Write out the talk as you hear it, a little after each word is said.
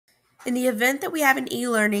In the event that we have an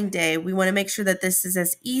e-learning day, we want to make sure that this is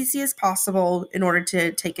as easy as possible in order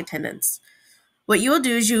to take attendance. What you will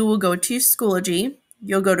do is you will go to Schoology,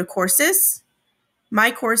 you'll go to Courses, My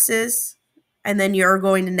Courses, and then you're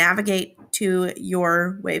going to navigate to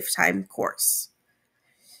your WaveTime course.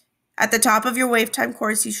 At the top of your WaveTime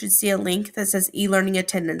course, you should see a link that says e-learning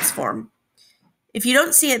attendance form. If you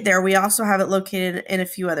don't see it there, we also have it located in a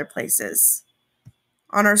few other places.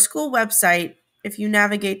 On our school website, if you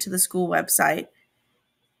navigate to the school website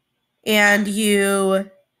and you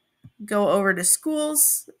go over to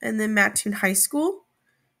schools and then Mattoon High School,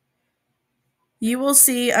 you will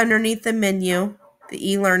see underneath the menu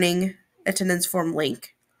the e-learning attendance form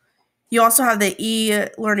link. You also have the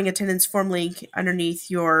e-learning attendance form link underneath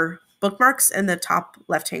your bookmarks in the top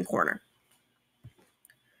left-hand corner.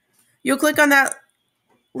 You'll click on that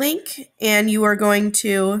link and you are going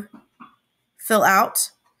to fill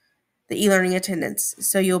out the e-learning attendance.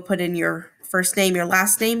 So you'll put in your first name, your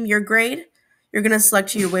last name, your grade. You're going to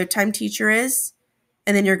select who your WaveTime teacher is,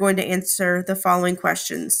 and then you're going to answer the following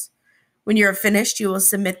questions. When you're finished, you will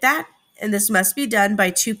submit that, and this must be done by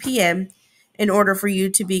 2 p.m. in order for you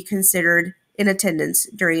to be considered in attendance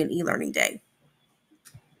during an e-learning day.